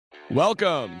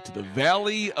Welcome to the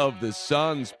Valley of the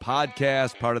Suns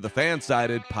podcast, part of the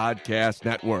Fansided Podcast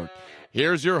Network.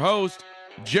 Here's your host,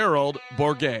 Gerald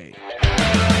Bourguet.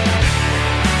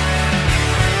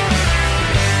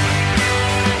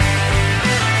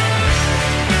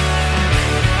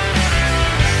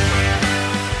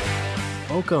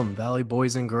 Welcome, Valley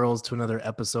boys and girls, to another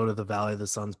episode of the Valley of the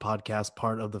Suns podcast,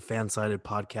 part of the Fansided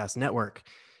Podcast Network.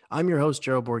 I'm your host,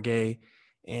 Gerald Bourguet,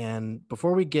 and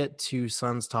before we get to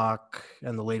Suns talk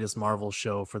and the latest Marvel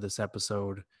show for this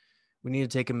episode, we need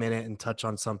to take a minute and touch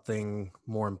on something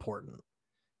more important.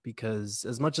 Because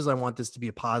as much as I want this to be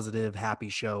a positive, happy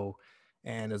show,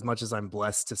 and as much as I'm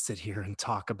blessed to sit here and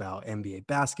talk about NBA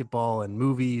basketball and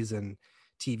movies and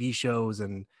TV shows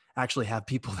and actually have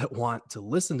people that want to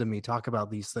listen to me talk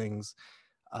about these things,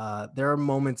 there are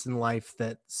moments in life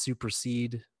that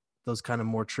supersede those kind of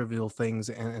more trivial things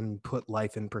and put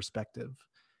life in perspective.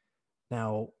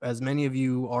 Now, as many of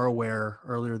you are aware,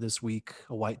 earlier this week,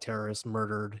 a white terrorist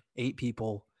murdered 8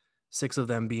 people, 6 of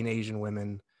them being Asian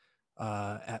women,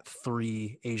 at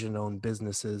 3 Asian-owned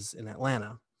businesses in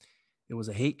Atlanta. It was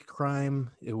a hate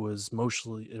crime. It was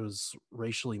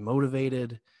racially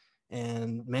motivated,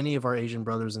 and many of our Asian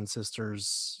brothers and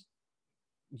sisters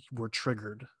were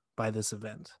triggered by this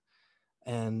event.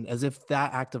 And as if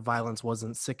that act of violence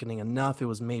wasn't sickening enough, it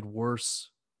was made worse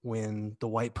when the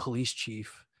white police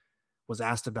chief was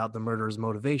asked about the murderer's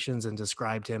motivations and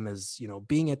described him as,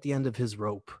 being at the end of his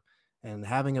rope and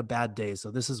having a bad day.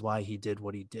 So this is why he did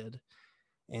what he did.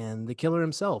 And the killer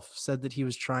himself said that he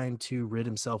was trying to rid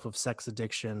himself of sex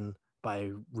addiction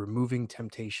by removing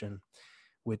temptation,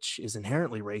 which is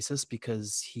inherently racist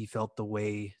because he felt the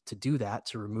way to do that,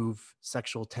 to remove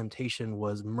sexual temptation,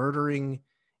 was murdering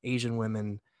Asian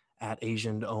women at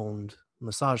Asian-owned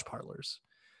massage parlors.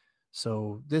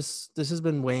 So this has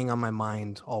been weighing on my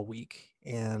mind all week,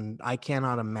 and I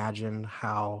cannot imagine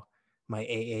how my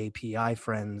AAPI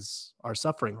friends are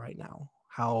suffering right now,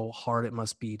 how hard it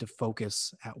must be to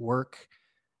focus at work,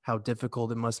 how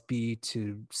difficult it must be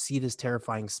to see this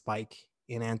terrifying spike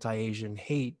in anti-Asian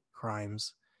hate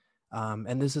crimes.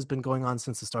 And this has been going on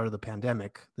since the start of the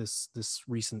pandemic, this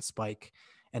recent spike,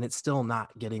 and it's still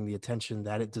not getting the attention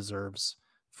that it deserves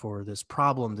for this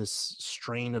problem, this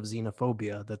strain of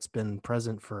xenophobia that's been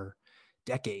present for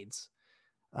decades.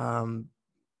 And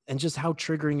just how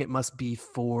triggering it must be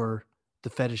for the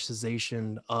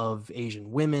fetishization of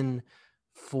Asian women,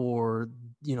 for,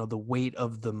 the weight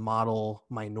of the model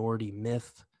minority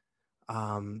myth,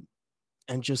 and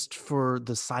just for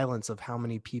the silence of how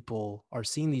many people are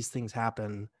seeing these things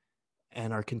happen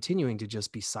and are continuing to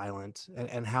just be silent,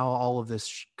 and how all of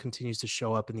this continues to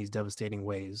show up in these devastating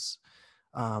ways.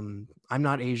 I'm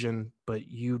not Asian, but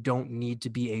you don't need to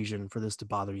be Asian for this to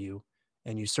bother you.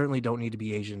 And you certainly don't need to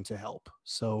be Asian to help.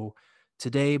 So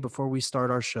today, before we start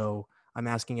our show, I'm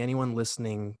asking anyone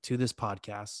listening to this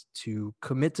podcast to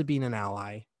commit to being an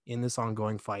ally in this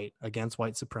ongoing fight against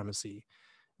white supremacy,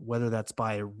 whether that's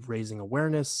by raising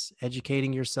awareness,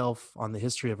 educating yourself on the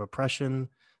history of oppression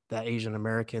that Asian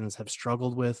Americans have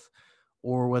struggled with,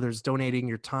 or whether it's donating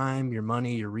your time, your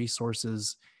money, your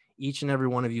resources. Each and every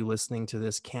one of you listening to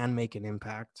this can make an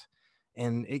impact.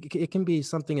 And it can be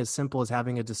something as simple as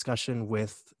having a discussion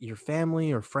with your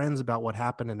family or friends about what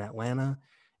happened in Atlanta.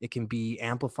 It can be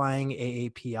amplifying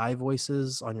AAPI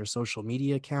voices on your social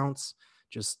media accounts,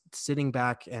 just sitting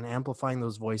back and amplifying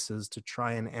those voices to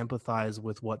try and empathize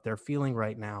with what they're feeling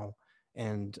right now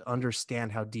and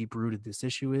understand how deep-rooted this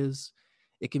issue is.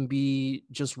 It can be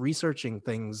just researching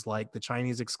things like the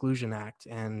Chinese Exclusion Act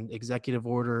and Executive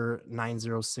Order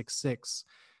 9066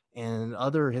 and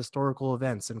other historical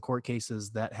events and court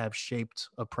cases that have shaped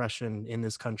oppression in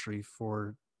this country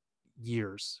for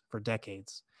years, for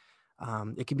decades.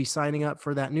 It can be signing up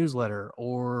for that newsletter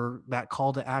or that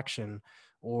call to action,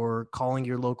 or calling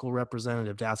your local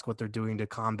representative to ask what they're doing to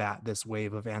combat this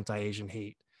wave of anti-Asian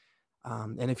hate.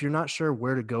 And if you're not sure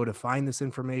where to go to find this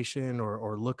information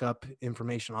or look up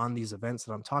information on these events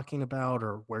that I'm talking about,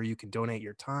 or where you can donate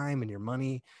your time and your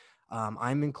money,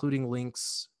 I'm including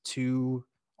links to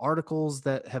articles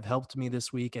that have helped me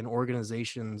this week and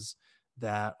organizations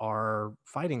that are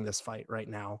fighting this fight right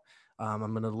now. I'm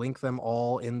going to link them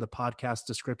all in the podcast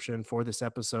description for this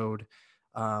episode.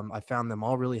 I found them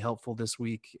all really helpful this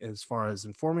week as far as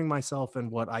informing myself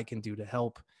and what I can do to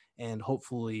help. And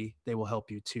hopefully they will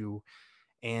help you too.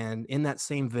 And in that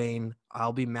same vein,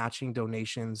 I'll be matching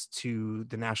donations to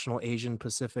the National Asian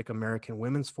Pacific American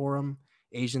Women's Forum,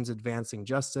 Asians Advancing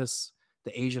Justice,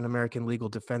 the Asian American Legal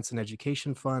Defense and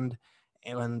Education Fund,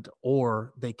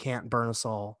 or They Can't Burn Us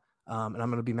All. And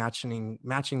I'm going to be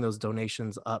matching those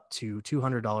donations up to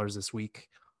 $200 this week.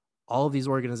 All of these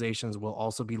organizations will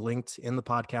also be linked in the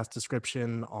podcast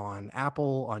description on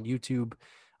Apple, on YouTube,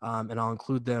 and I'll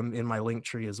include them in my link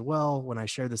tree as well when I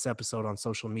share this episode on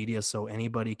social media, so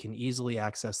anybody can easily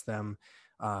access them,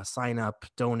 sign up,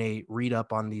 donate, read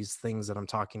up on these things that I'm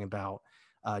talking about.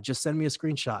 Just send me a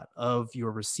screenshot of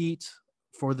your receipt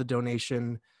for the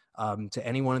donation to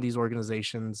any one of these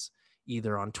organizations,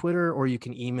 either on Twitter, or you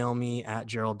can email me at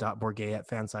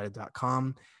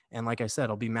gerald.bourguet@fansided.com. And like I said,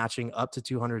 I'll be matching up to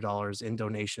 $200 in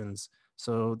donations.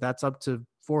 So that's up to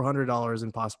 $400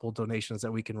 in possible donations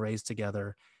that we can raise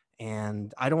together.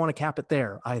 And I don't want to cap it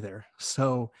there either.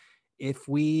 So if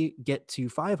we get to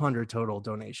 500 total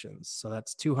donations, so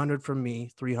that's 200 from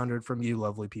me, 300 from you,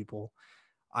 lovely people,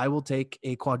 I will take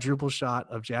a quadruple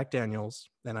shot of Jack Daniels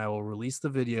and I will release the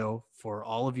video for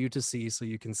all of you to see, so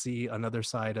you can see another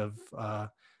side of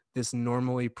this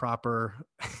normally proper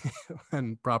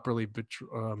and properly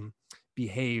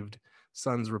behaved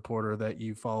Suns reporter that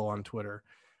you follow on Twitter.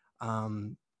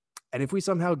 And if we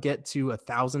somehow get to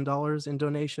 $1,000 in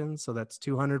donations, so that's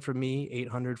 200 from me,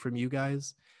 800 from you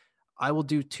guys, I will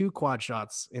do 2 quad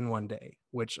shots in one day,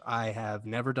 which I have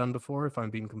never done before, if I'm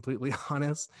being completely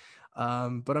honest.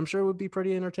 But I'm sure it would be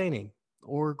pretty entertaining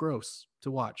or gross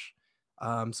to watch.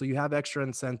 So you have extra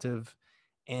incentive.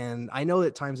 And I know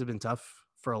that times have been tough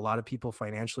for a lot of people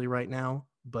financially right now,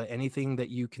 but anything that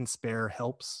you can spare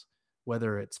helps,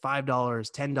 whether it's $5,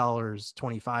 $10,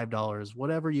 $25,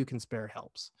 whatever you can spare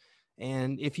helps.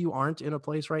 And if you aren't in a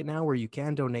place right now where you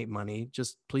can donate money,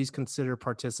 just please consider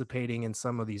participating in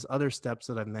some of these other steps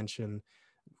that I've mentioned,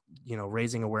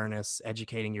 raising awareness,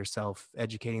 educating yourself,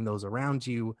 educating those around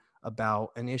you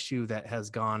about an issue that has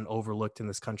gone overlooked in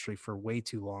this country for way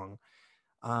too long.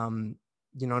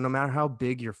 No matter how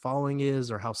big your following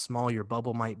is or how small your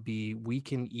bubble might be, we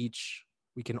can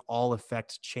all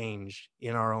affect change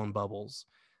in our own bubbles.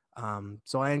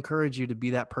 So I encourage you to be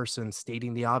that person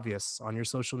stating the obvious on your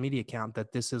social media account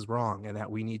that this is wrong and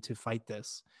that we need to fight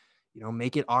this.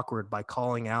 Make it awkward by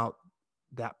calling out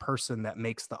that person that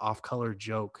makes the off-color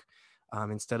joke,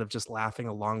 instead of just laughing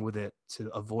along with it to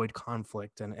avoid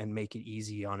conflict and make it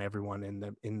easy on everyone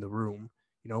in the room.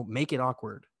 Make it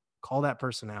awkward. Call that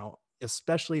person out,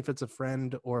 especially if it's a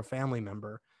friend or a family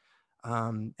member.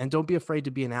 And don't be afraid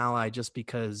to be an ally just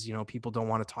because, people don't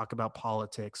want to talk about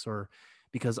politics, or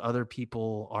because other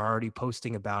people are already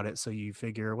posting about it. So you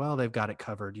figure, well, they've got it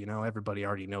covered. Everybody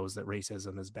already knows that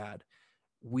racism is bad.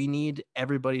 We need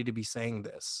everybody to be saying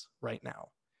this right now.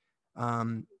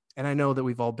 And I know that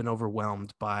we've all been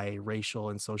overwhelmed by racial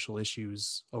and social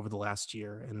issues over the last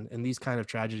year. And these kind of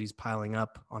tragedies piling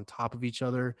up on top of each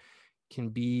other can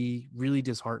be really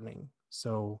disheartening.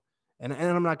 So, and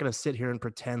I'm not going to sit here and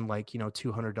pretend like,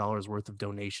 $200 worth of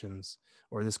donations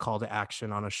or this call to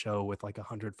action on a show with like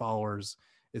 100 followers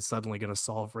is suddenly going to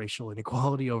solve racial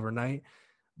inequality overnight.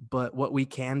 But what we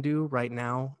can do right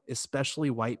now, especially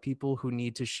white people who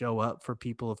need to show up for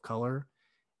people of color,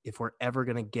 if we're ever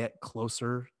going to get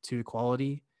closer to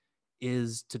equality,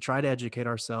 is to try to educate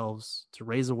ourselves, to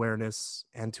raise awareness,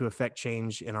 and to affect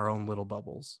change in our own little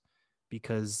bubbles.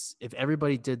 Because if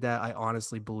everybody did that, I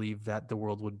honestly believe that the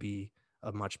world would be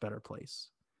a much better place.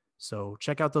 So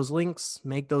check out those links,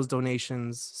 make those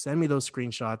donations, send me those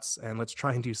screenshots, and let's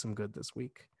try and do some good this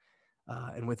week.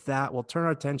 And with that, we'll turn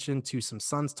our attention to some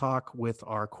Suns talk with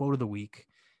our quote of the week.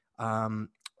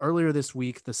 Earlier this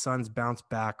week, the Suns bounced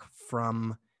back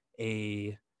from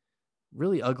a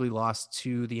really ugly loss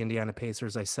to the Indiana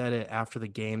Pacers. I said it after the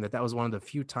game that was one of the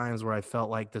few times where I felt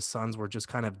like the Suns were just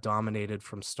kind of dominated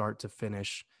from start to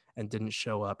finish and didn't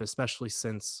show up, especially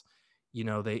since,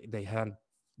 they had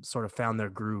sort of found their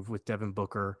groove with Devin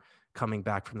Booker coming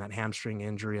back from that hamstring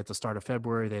injury at the start of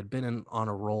February. They had been on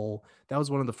a roll. That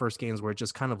was one of the first games where it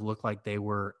just kind of looked like they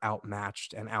were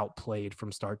outmatched and outplayed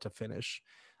from start to finish.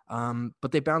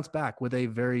 But they bounced back with a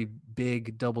very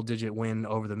big double-digit win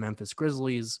over the Memphis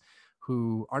Grizzlies,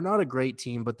 who are not a great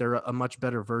team, but they're a much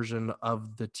better version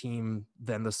of the team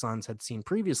than the Suns had seen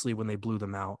previously when they blew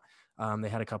them out. They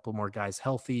had a couple more guys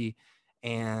healthy,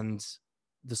 and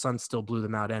the Suns still blew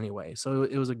them out anyway. So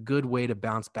it was a good way to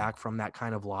bounce back from that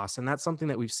kind of loss. And that's something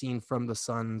that we've seen from the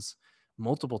Suns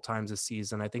multiple times this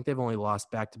season. I think they've only lost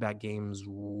back-to-back games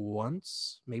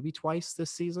once, maybe twice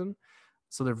this season.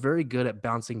 So they're very good at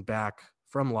bouncing back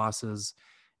from losses.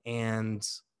 And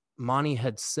Monty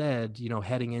had said,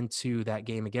 heading into that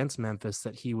game against Memphis,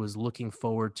 that he was looking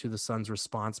forward to the Suns'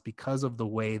 response because of the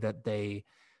way that they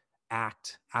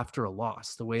act after a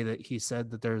loss, the way that he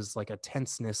said that there's like a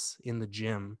tenseness in the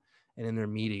gym and in their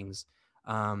meetings.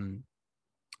 And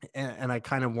I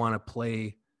kind of want to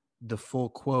play the full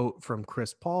quote from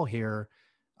Chris Paul here,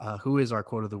 who is our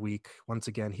quote of the week. Once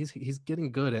again, he's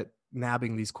getting good at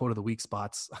nabbing these quote of the week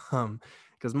spots.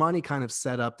 Because Monty kind of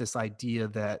set up this idea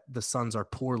that the Suns are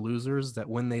poor losers, that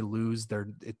when they lose,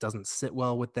 it doesn't sit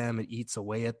well with them. It eats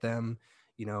away at them.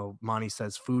 You know, Monty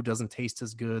says food doesn't taste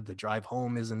as good. The drive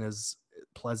home isn't as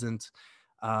pleasant.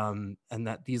 And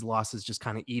that these losses just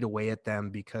kind of eat away at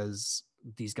them because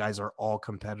these guys are all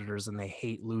competitors and they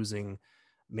hate losing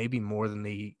maybe more than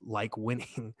they like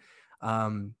winning.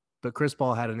 But Chris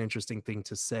Paul had an interesting thing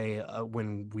to say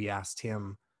when we asked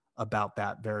him about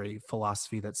that very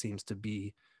philosophy that seems to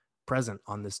be present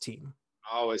on this team.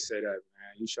 I always say that,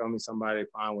 man. You show me somebody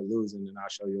fine with losing, and I'll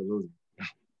show you a loser.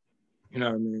 You know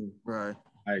what I mean? Right.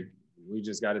 Like, we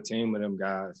just got a team of them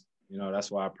guys. You know,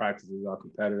 that's why our practices are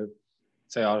competitive. I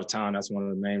say all the time, that's one of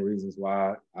the main reasons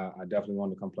why I definitely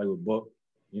wanted to come play with Book.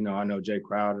 You know, I know Jay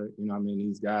Crowder. You know what I mean?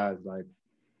 These guys, like,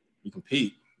 you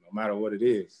compete no matter what it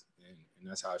is. And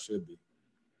that's how it should be.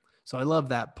 So I love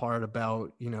that part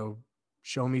about, you know,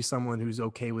 show me someone who's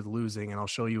okay with losing and I'll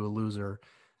show you a loser.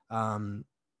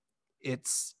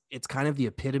 It's kind of the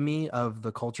epitome of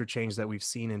the culture change that we've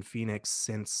seen in Phoenix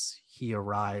since he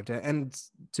arrived. And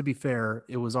to be fair,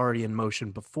 it was already in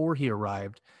motion before he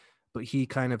arrived, but he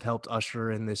kind of helped usher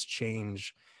in this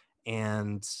change.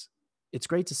 And it's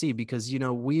great to see because, you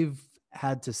know, we've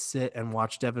had to sit and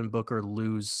watch Devin Booker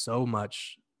lose so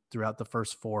much throughout the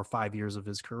first 4 or 5 years of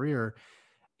his career.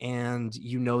 And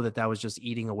you know that was just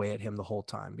eating away at him the whole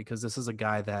time because this is a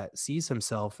guy that sees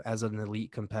himself as an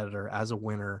elite competitor, as a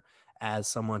winner, as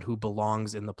someone who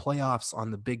belongs in the playoffs on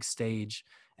the big stage.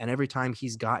 And every time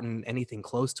he's gotten anything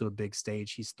close to a big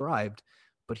stage, he's thrived,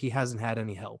 but he hasn't had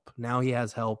any help. Now he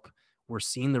has help. We're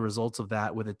seeing the results of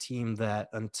that with a team that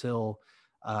until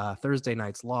Thursday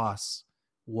night's loss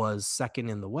was second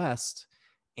in the West.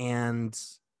 And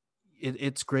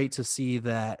it's great to see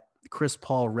that Chris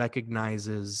Paul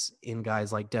recognizes in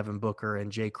guys like Devin Booker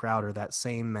and Jay Crowder that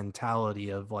same mentality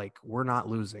of like, we're not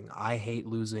losing. I hate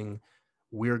losing.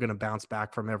 We're going to bounce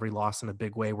back from every loss in a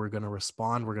big way. We're going to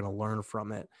respond. We're going to learn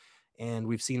from it. And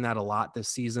we've seen that a lot this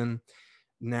season.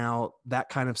 Now that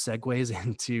kind of segues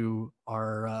into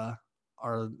our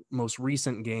most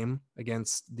recent game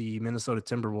against the Minnesota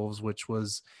Timberwolves, which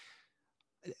was,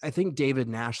 I think David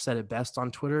Nash said it best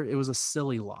on Twitter. It was a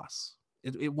silly loss.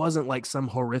 It wasn't like some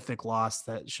horrific loss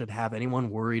that should have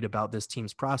anyone worried about this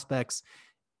team's prospects.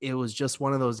 It was just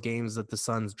one of those games that the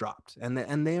Suns dropped,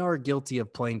 and they are guilty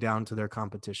of playing down to their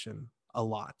competition a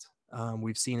lot.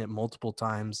 We've seen it multiple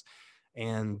times,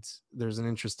 and there's an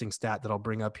interesting stat that I'll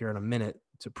bring up here in a minute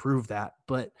to prove that.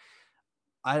 But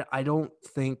I don't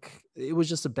think it was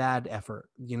just a bad effort.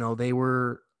 You know, they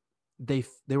were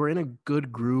in a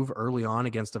good groove early on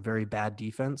against a very bad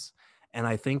defense. And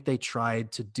I think they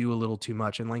tried to do a little too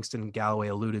much. And Langston Galloway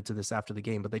alluded to this after the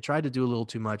game, but they tried to do a little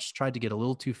too much, tried to get a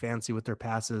little too fancy with their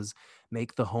passes,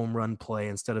 make the home run play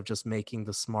instead of just making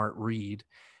the smart read.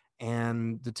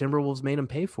 And the Timberwolves made them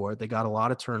pay for it. They got a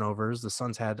lot of turnovers. The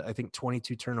Suns had, I think,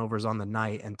 22 turnovers on the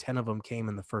night, and 10 of them came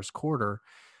in the first quarter.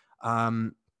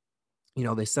 You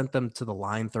know, they sent them to the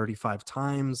line 35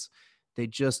 times. They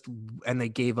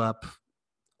gave up,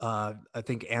 I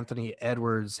think Anthony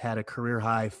Edwards had a career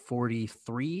high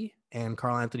 43 and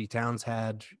Karl Anthony Towns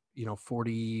had,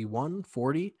 41,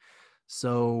 40.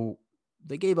 So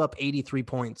they gave up 83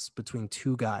 points between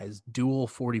two guys, dual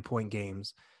 40-point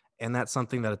games. And that's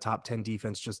something that a top 10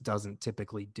 defense just doesn't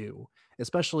typically do,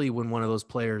 especially when one of those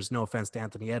players, no offense to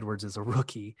Anthony Edwards, is a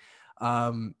rookie.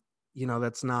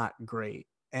 That's not great.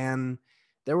 And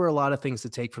there were a lot of things to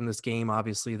take from this game.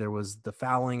 Obviously, there was the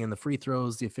fouling and the free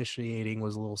throws. The officiating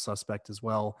was a little suspect as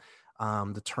well.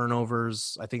 The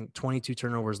turnovers, I think 22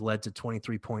 turnovers led to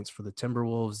 23 points for the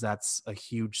Timberwolves. That's a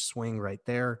huge swing right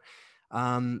there.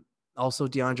 Also,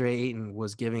 DeAndre Ayton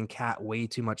was giving Cat way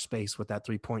too much space with that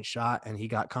three-point shot, and he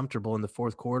got comfortable in the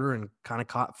fourth quarter and kind of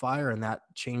caught fire, and that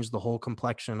changed the whole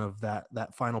complexion of that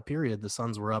final period. The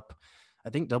Suns were up, I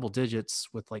think, double digits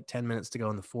with like 10 minutes to go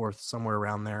in the fourth, somewhere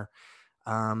around there.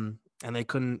 And they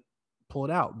couldn't pull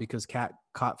it out because Cat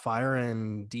caught fire,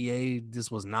 and DA,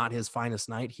 this was not his finest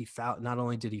night. Not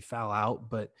only did he foul out,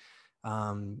 but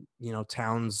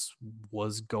Towns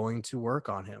was going to work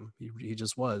on him. He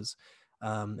just was.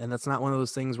 And that's not one of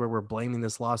those things where we're blaming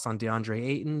this loss on DeAndre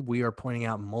Ayton. We are pointing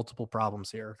out multiple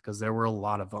problems here because there were a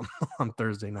lot of them on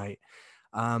Thursday night.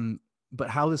 But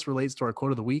how this relates to our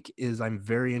quote of the week is I'm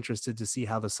very interested to see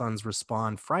how the Suns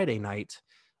respond Friday night,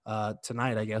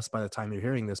 tonight, I guess, by the time you're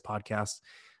hearing this podcast,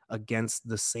 against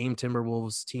the same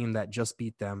Timberwolves team that just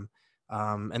beat them.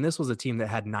 And this was a team that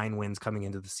had 9 wins coming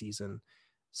into the season.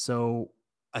 So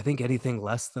I think anything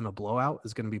less than a blowout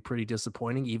is going to be pretty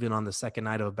disappointing, even on the second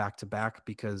night of a back-to-back,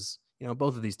 because,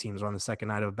 both of these teams are on the second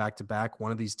night of a back-to-back.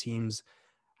 One of these teams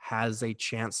has a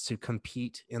chance to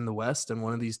compete in the West, and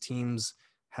one of these teams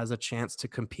has a chance to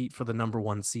compete for the number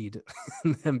one seed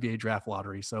in the NBA draft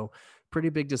lottery. So pretty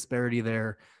big disparity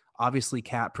there. Obviously,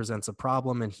 Cat presents a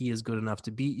problem, and he is good enough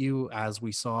to beat you, as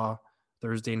we saw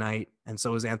Thursday night, and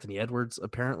so is Anthony Edwards,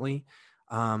 apparently.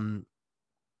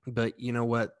 But you know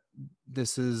what?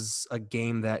 This is a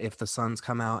game that if the Suns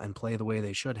come out and play the way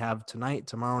they should have tonight,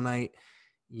 tomorrow night,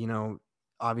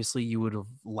 obviously you would have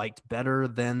liked better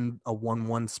than a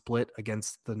 1-1 split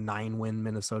against the 9-win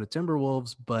Minnesota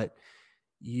Timberwolves, but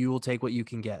you will take what you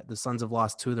can get. The Suns have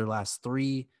lost 2 of their last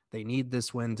 3. They need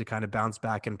this win to kind of bounce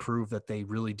back and prove that they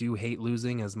really do hate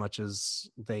losing as much as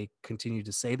they continue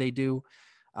to say they do,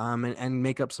 and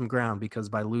make up some ground, because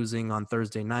by losing on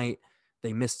Thursday night,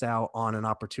 they missed out on an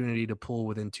opportunity to pull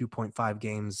within 2.5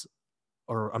 games,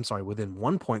 or I'm sorry, within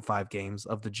 1.5 games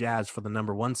of the Jazz for the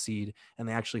number 1 seed, and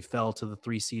they actually fell to the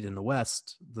 3 seed in the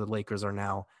West. The Lakers are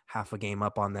now half a game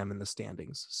up on them in the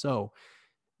standings. So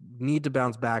need to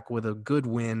bounce back with a good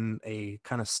win, a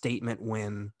kind of statement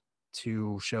win,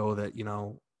 to show that,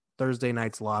 Thursday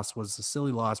night's loss was a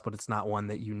silly loss, but it's not one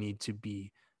that you need to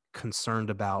be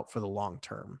concerned about for the long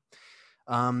term.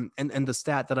 And the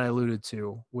stat that I alluded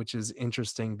to, which is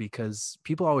interesting because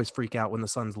people always freak out when the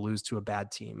Suns lose to a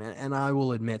bad team. And I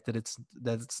will admit that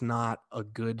it's not a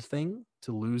good thing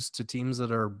to lose to teams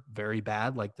that are very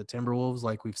bad, like the Timberwolves,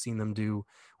 like we've seen them do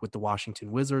with the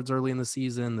Washington Wizards early in the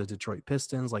season, the Detroit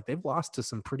Pistons. Like, they've lost to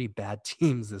some pretty bad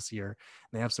teams this year.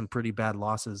 They have some pretty bad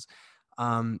losses.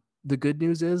 The good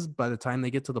news is, by the time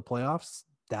they get to the playoffs,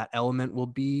 that element will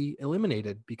be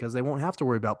eliminated because they won't have to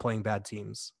worry about playing bad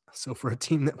teams. So for a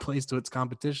team that plays to its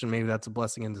competition, maybe that's a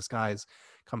blessing in disguise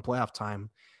come playoff time.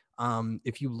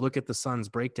 If you look at the Suns'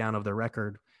 breakdown of their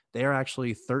record, they are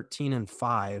actually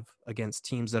 13-5 against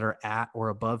teams that are at or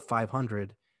above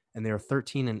 500, and they're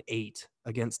 13-8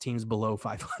 against teams below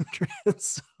 500.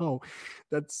 So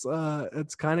that's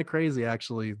kind of crazy,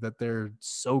 actually, that they're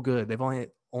so good. They've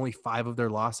only 5 of their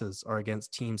losses are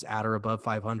against teams at or above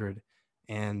 500.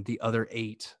 And the other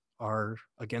 8 are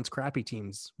against crappy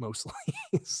teams mostly.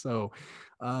 So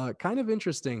kind of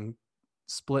interesting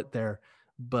split there.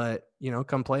 But,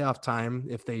 come playoff time,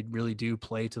 if they really do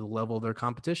play to the level of their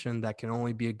competition, that can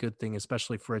only be a good thing,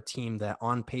 especially for a team that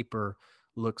on paper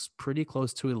looks pretty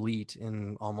close to elite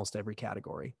in almost every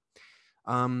category.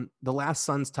 The last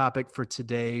Suns topic for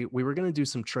today, we were going to do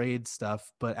some trade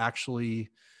stuff, but actually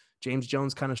James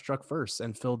Jones kind of struck first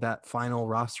and filled that final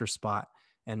roster spot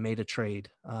and made a trade.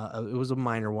 It was a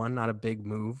minor one, not a big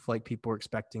move like people were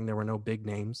expecting. There were no big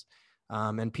names.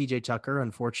 And PJ Tucker,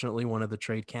 unfortunately, one of the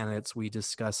trade candidates we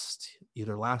discussed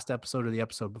either last episode or the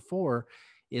episode before,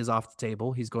 is off the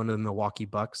table. He's going to the Milwaukee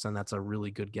Bucks, and that's a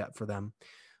really good get for them.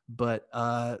 But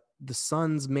the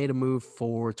Suns made a move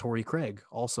for Torrey Craig,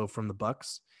 also from the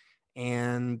Bucks.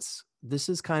 And this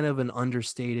is kind of an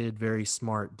understated, very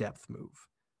smart depth move.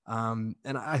 And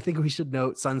I think we should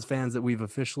note, Suns fans, that we've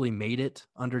officially made it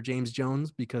under James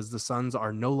Jones, because the Suns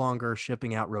are no longer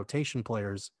shipping out rotation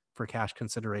players for cash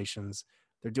considerations.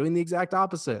 They're doing the exact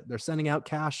opposite. They're sending out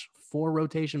cash for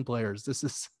rotation players. This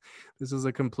is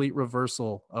a complete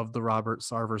reversal of the Robert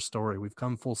Sarver story. We've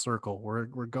come full circle. We're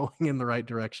going in the right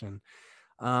direction.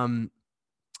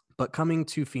 But coming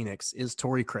to Phoenix is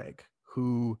Torrey Craig,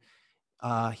 who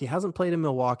he hasn't played in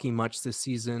Milwaukee much this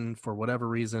season for whatever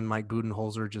reason. Mike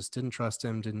Budenholzer just didn't trust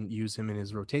him, didn't use him in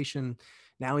his rotation.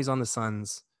 Now he's on the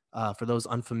Suns. For those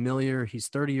unfamiliar, he's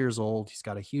 30 years old. He's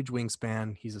got a huge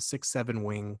wingspan. He's a 6'7"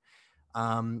 wing.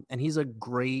 And he's a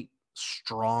great,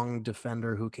 strong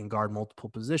defender who can guard multiple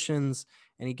positions.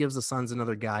 And he gives the Suns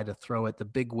another guy to throw at the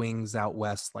big wings out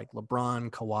west, like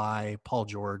LeBron, Kawhi, Paul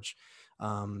George.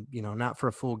 Not for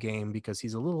a full game because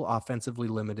he's a little offensively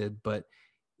limited, but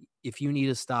if you need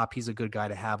a stop, he's a good guy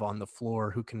to have on the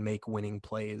floor who can make winning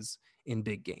plays in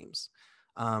big games.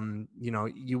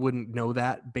 You wouldn't know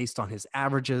that based on his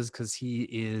averages, because he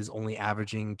is only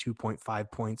averaging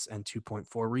 2.5 points and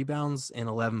 2.4 rebounds in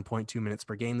 11.2 minutes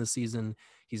per game this season.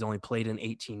 He's only played in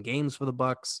 18 games for the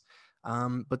Bucks.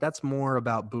 But that's more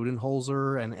about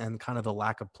Budenholzer and kind of the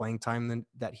lack of playing time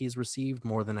that he's received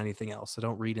more than anything else. So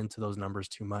don't read into those numbers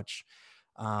too much.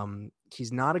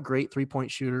 He's not a great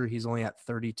 3-point shooter. He's only at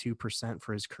 32%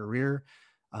 for his career.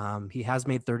 He has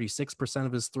made 36%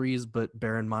 of his threes, but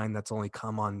bear in mind that's only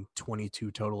come on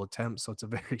 22 total attempts. So it's a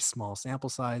very small sample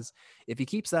size. If he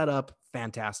keeps that up,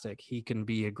 fantastic. He can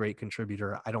be a great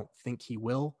contributor. I don't think he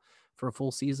will for a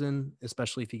full season,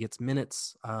 especially if he gets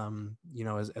minutes.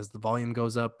 As the volume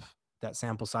goes up, that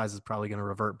sample size is probably going to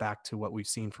revert back to what we've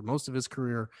seen for most of his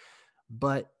career.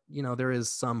 But, there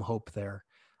is some hope there.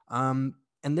 And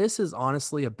this is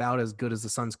honestly about as good as the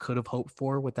Suns could have hoped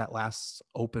for with that last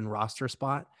open roster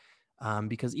spot.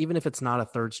 Because even if it's not a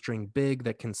third string big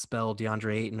that can spell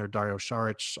DeAndre Ayton or Dario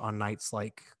Saric on nights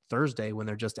like Thursday when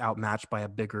they're just outmatched by a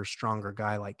bigger, stronger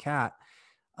guy like Cat,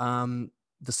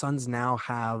 the Suns now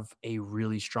have a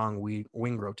really strong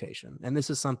wing rotation. And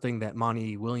this is something that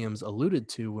Monty Williams alluded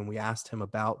to when we asked him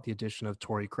about the addition of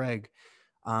Torrey Craig,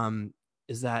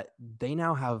 is that they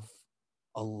now have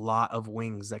a lot of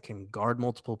wings that can guard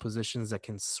multiple positions, that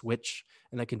can switch,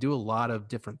 and that can do a lot of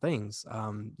different things.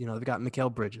 They've got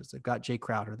Mikal Bridges, they've got Jay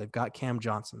Crowder, they've got Cam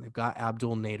Johnson, they've got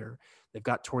Abdul Nader, they've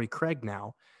got Torrey Craig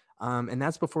now. And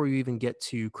that's before you even get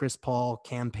to Chris Paul,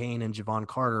 Cam Payne, and Javon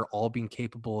Carter all being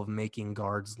capable of making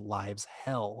guards' lives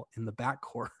hell in the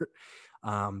backcourt.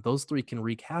 Those three can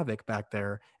wreak havoc back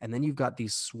there. And then you've got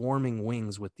these swarming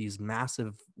wings with these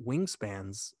massive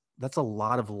wingspans. That's a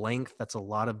lot of length. That's a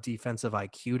lot of defensive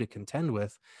IQ to contend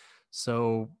with.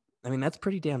 So, that's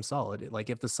pretty damn solid. Like,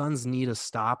 if the Suns need a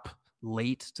stop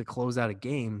late to close out a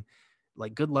game,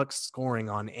 like, good luck scoring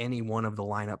on any one of the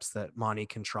lineups that Monty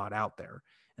can trot out there.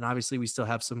 And obviously we still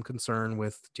have some concern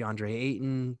with DeAndre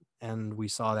Ayton, and we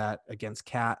saw that against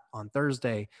Cat on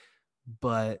Thursday,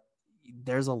 but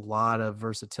there's a lot of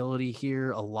versatility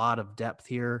here, a lot of depth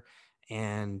here.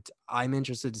 And I'm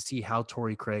interested to see how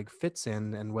Torrey Craig fits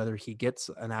in and whether he gets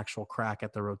an actual crack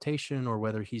at the rotation or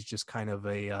whether he's just kind of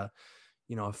a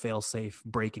fail-safe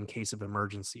break in case of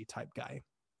emergency type guy.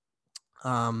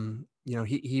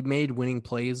 He made winning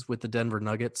plays with the Denver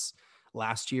Nuggets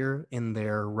last year in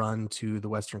their run to the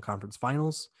Western Conference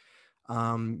Finals.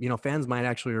 Fans might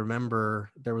actually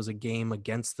remember there was a game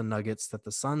against the Nuggets that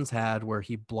the Suns had where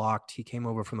he came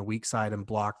over from the weak side and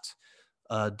blocked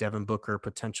Devin Booker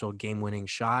potential game-winning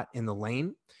shot in the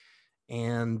lane.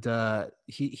 And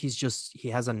he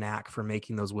has a knack for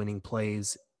making those winning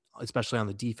plays, especially on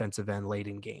the defensive end late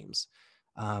in games.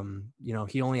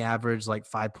 He only averaged like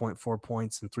 5.4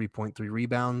 points and 3.3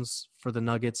 rebounds for the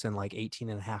Nuggets in like 18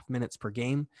 and a half minutes per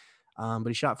game. But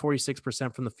he shot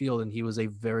 46% from the field, and he was a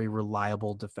very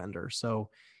reliable defender. So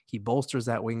he bolsters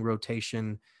that wing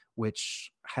rotation,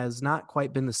 which has not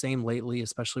quite been the same lately,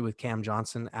 especially with Cam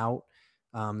Johnson out.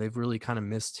 They've really kind of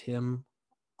missed him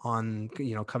on,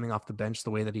 coming off the bench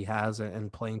the way that he has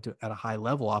and playing at a high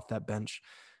level off that bench.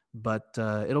 But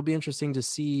it'll be interesting to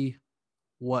see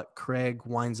what Craig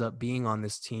winds up being on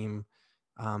this team,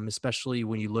 especially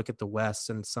when you look at the West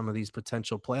and some of these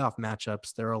potential playoff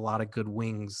matchups. There are a lot of good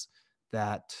wings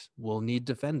that will need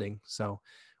defending. So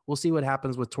we'll see what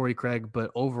happens with Torrey Craig, but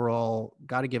overall,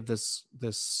 got to give this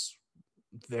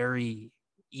very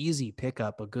easy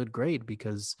pickup a good grade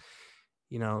because,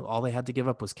 all they had to give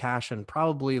up was cash and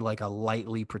probably like a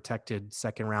lightly protected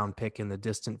second round pick in the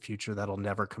distant future that'll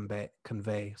never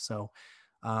convey. So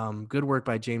good work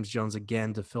by James Jones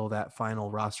again to fill that final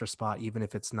roster spot, even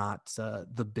if it's not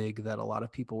the big that a lot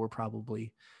of people were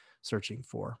probably searching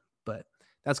for. But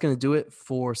that's going to do it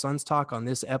for Suns Talk on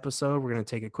this episode. We're going to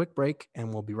take a quick break,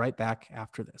 and we'll be right back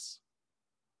after this.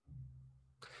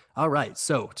 All right,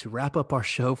 so to wrap up our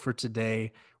show for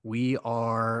today,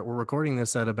 we're recording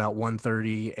this at about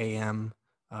 1:30 a.m.,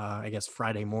 I guess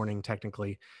Friday morning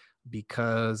technically,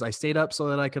 because I stayed up so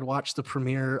that I could watch the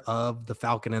premiere of The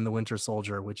Falcon and the Winter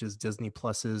Soldier, which is Disney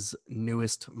Plus's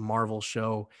newest Marvel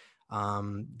show.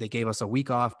 They gave us a week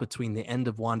off between the end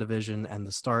of WandaVision and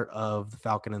the start of The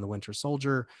Falcon and the Winter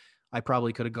Soldier. I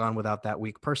probably could have gone without that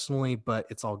week personally, but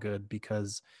it's all good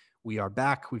because we are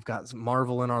back. We've got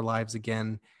Marvel in our lives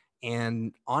again.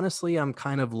 And honestly, I'm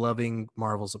kind of loving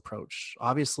Marvel's approach.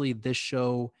 Obviously, this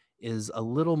show is a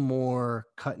little more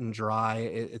cut and dry.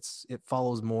 It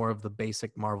follows more of the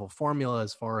basic Marvel formula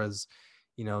as far as,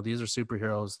 these are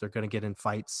superheroes. They're going to get in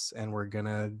fights and we're going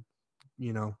to,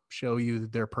 show you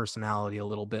their personality a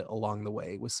little bit along the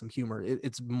way with some humor.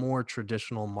 It's more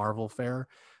traditional Marvel fare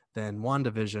than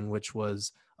WandaVision, which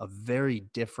was a very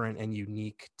different and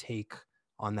unique take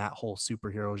on that whole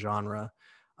superhero genre.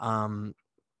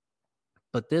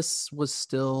 But this was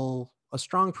still a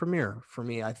strong premiere for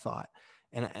me, I thought.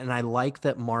 And I like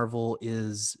that Marvel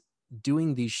is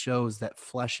doing these shows that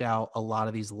flesh out a lot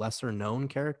of these lesser known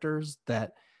characters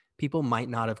that people might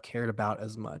not have cared about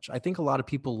as much. I think a lot of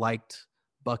people liked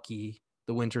Bucky,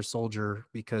 the Winter Soldier,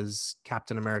 because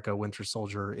Captain America Winter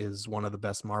Soldier is one of the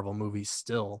best Marvel movies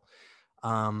still.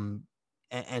 And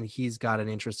he's got an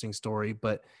interesting story,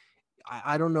 but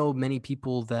I don't know many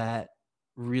people that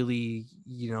really,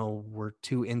 were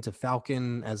too into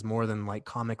Falcon as more than like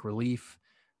comic relief.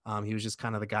 He was just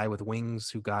kind of the guy with wings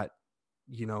who got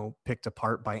picked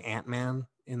apart by Ant-Man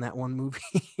in that one movie.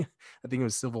 I think it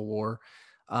was Civil War.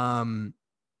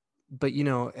 But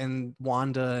and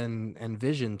Wanda and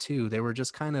Vision too, they were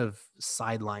just kind of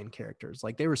sideline characters.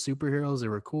 Like, they were superheroes, they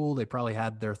were cool, they probably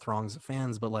had their throngs of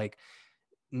fans, but like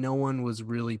no one was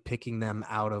really picking them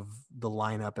out of the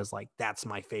lineup as like, that's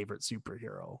my favorite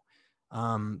superhero.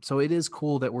 So it is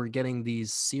cool that we're getting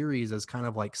these series as kind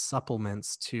of like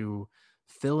supplements to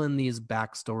fill in these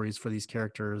backstories for these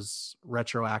characters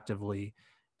retroactively,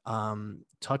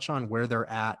 touch on where they're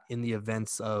at in the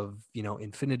events of,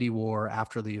 Infinity War,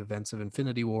 after the events of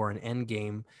Infinity War and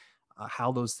Endgame,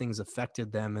 how those things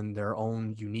affected them in their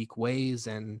own unique ways,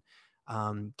 and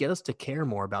get us to care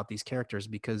more about these characters.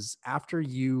 Because after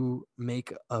you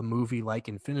make a movie like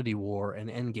Infinity War and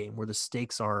Endgame, where the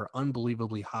stakes are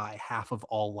unbelievably high, half of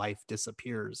all life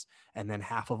disappears and then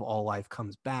half of all life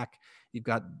comes back, you've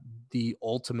got the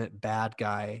ultimate bad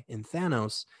guy in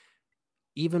Thanos.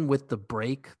 Even with the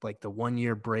break, like the 1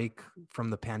 year break from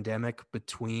the pandemic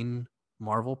between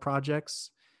Marvel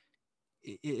projects,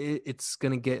 it's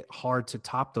going to get hard to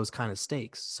top those kind of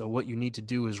stakes. So what you need to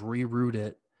do is reroute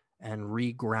it and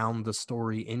reground the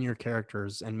story in your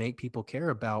characters and make people care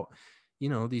about,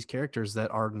 these characters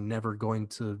that are never going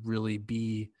to really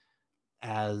be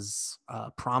as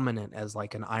prominent as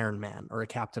like an Iron Man or a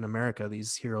Captain America,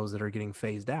 these heroes that are getting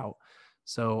phased out.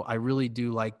 So I really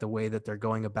do like the way that they're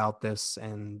going about this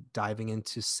and diving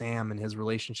into Sam and his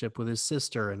relationship with his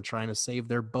sister and trying to save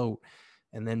their boat.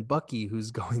 And then Bucky,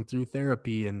 who's going through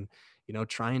therapy and,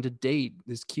 trying to date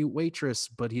this cute waitress,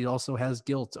 but he also has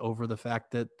guilt over the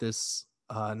fact that this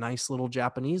nice little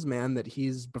Japanese man that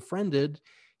he's befriended,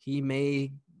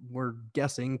 we're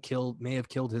guessing, may have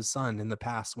killed his son in the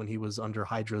past when he was under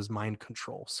Hydra's mind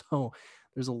control. So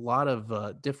there's a lot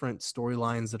of different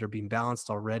storylines that are being balanced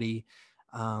already.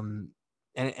 And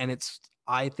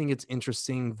I think it's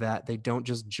interesting that they don't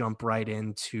just jump right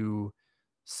into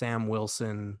Sam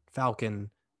Wilson,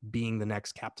 Falcon, being the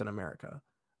next Captain America.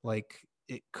 Like,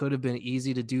 it could have been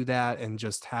easy to do that and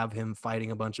just have him fighting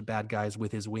a bunch of bad guys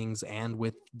with his wings and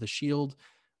with the shield.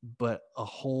 But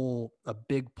a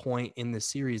big point in the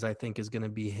series, I think, is going to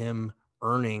be him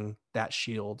earning that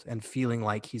shield and feeling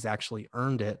like he's actually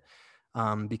earned it.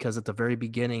 Because at the very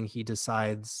beginning, he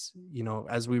decides,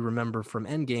 as we remember from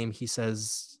Endgame, he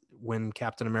says when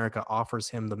Captain America offers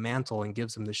him the mantle and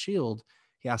gives him the shield,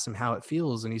 he asks him how it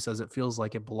feels, and he says it feels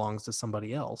like it belongs to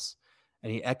somebody else.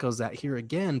 And he echoes that here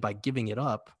again by giving it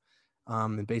up,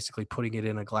 and basically putting it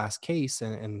in a glass case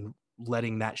and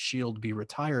letting that shield be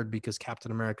retired because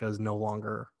Captain America is no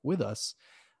longer with us.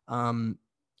 And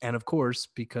of course,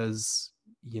 because,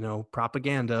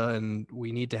 propaganda and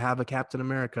we need to have a Captain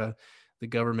America, the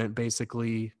government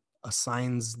basically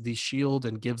assigns the shield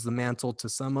and gives the mantle to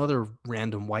some other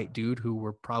random white dude who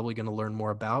we're probably going to learn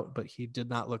more about, but he did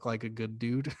not look like a good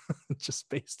dude just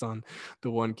based on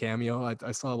the one cameo.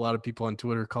 I saw a lot of people on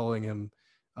Twitter calling him,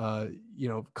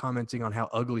 commenting on how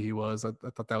ugly he was. I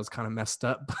thought that was kind of messed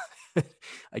up.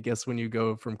 I guess when you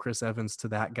go from Chris Evans to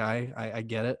that guy, I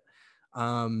get it.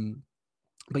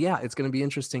 But yeah, it's going to be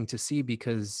interesting to see,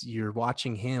 because you're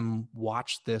watching him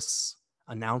watch this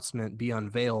announcement be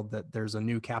unveiled that there's a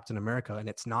new Captain America, and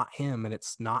it's not him, and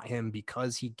it's not him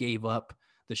because he gave up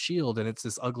the shield, and it's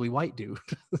this ugly white dude,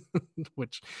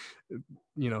 which,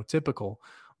 typical.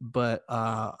 But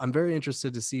I'm very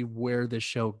interested to see where this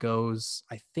show goes.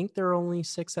 I think there are only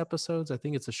 6 episodes. I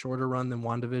think it's a shorter run than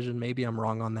WandaVision. Maybe I'm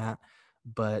wrong on that,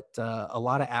 but a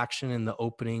lot of action in the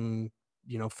opening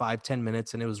 5-10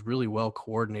 minutes, and it was really well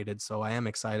coordinated. So I am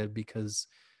excited, because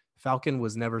Falcon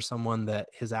was never someone that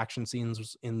his action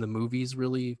scenes in the movies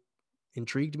really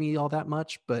intrigued me all that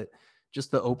much, but just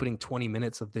the opening 20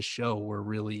 minutes of this show were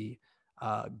really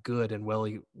good and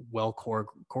well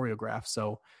choreographed.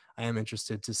 So I am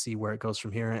interested to see where it goes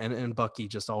from here. And Bucky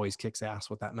just always kicks ass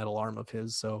with that metal arm of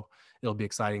his, so it'll be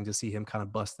exciting to see him kind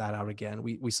of bust that out again.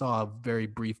 We saw a very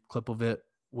brief clip of it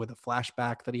with a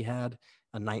flashback that he had,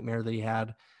 a nightmare that he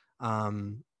had.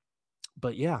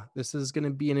 But yeah, this is going to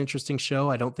be an interesting show.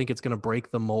 I don't think it's going to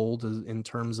break the mold in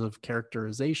terms of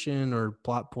characterization or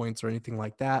plot points or anything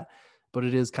like that, but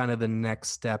it is kind of the next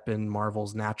step in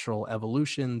Marvel's natural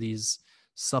evolution, these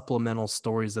supplemental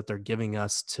stories that they're giving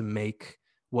us to make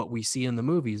what we see in the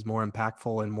movies more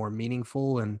impactful and more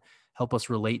meaningful, and help us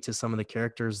relate to some of the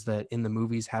characters that in the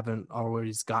movies haven't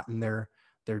always gotten their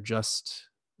just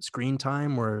screen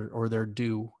time or their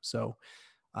due. So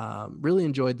really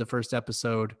enjoyed the first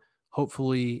episode.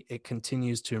 Hopefully it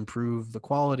continues to improve the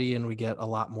quality and we get a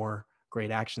lot more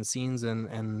great action scenes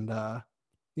and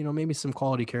maybe some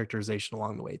quality characterization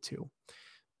along the way too.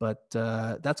 But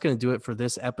that's going to do it for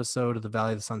this episode of the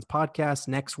Valley of the Suns podcast.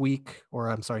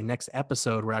 Next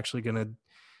episode, we're actually going to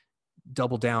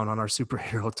double down on our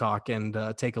superhero talk and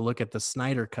take a look at the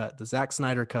Zack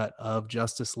Snyder cut of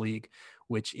Justice League,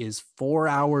 which is 4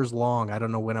 hours long. I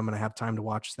don't know when I'm going to have time to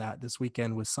watch that this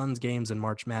weekend with Suns games and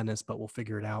March Madness, but we'll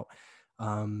figure it out.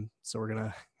 So we're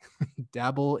going to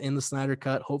dabble in the Snyder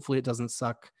cut. Hopefully it doesn't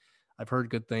suck. I've heard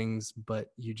good things,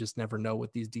 but you just never know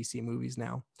with these DC movies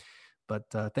now. But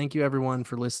thank you, everyone,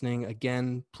 for listening.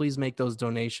 Again, please make those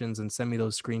donations and send me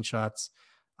those screenshots.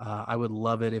 I would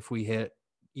love it if we hit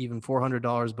even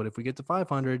 $400, but if we get to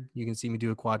 500, you can see me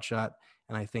do a quad shot.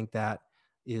 And I think that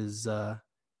is,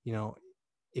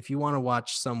 if you want to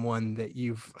watch someone that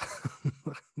you've,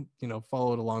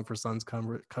 followed along for Suns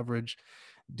coverage,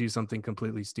 do something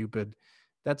completely stupid,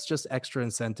 that's just extra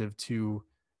incentive to,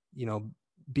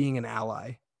 being an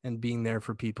ally and being there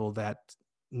for people that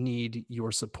need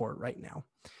your support right now.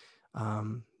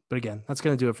 But again, that's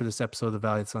going to do it for this episode of the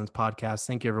Valley of the Suns podcast.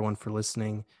 Thank you, everyone, for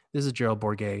listening. This is Gerald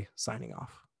Bourguet signing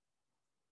off.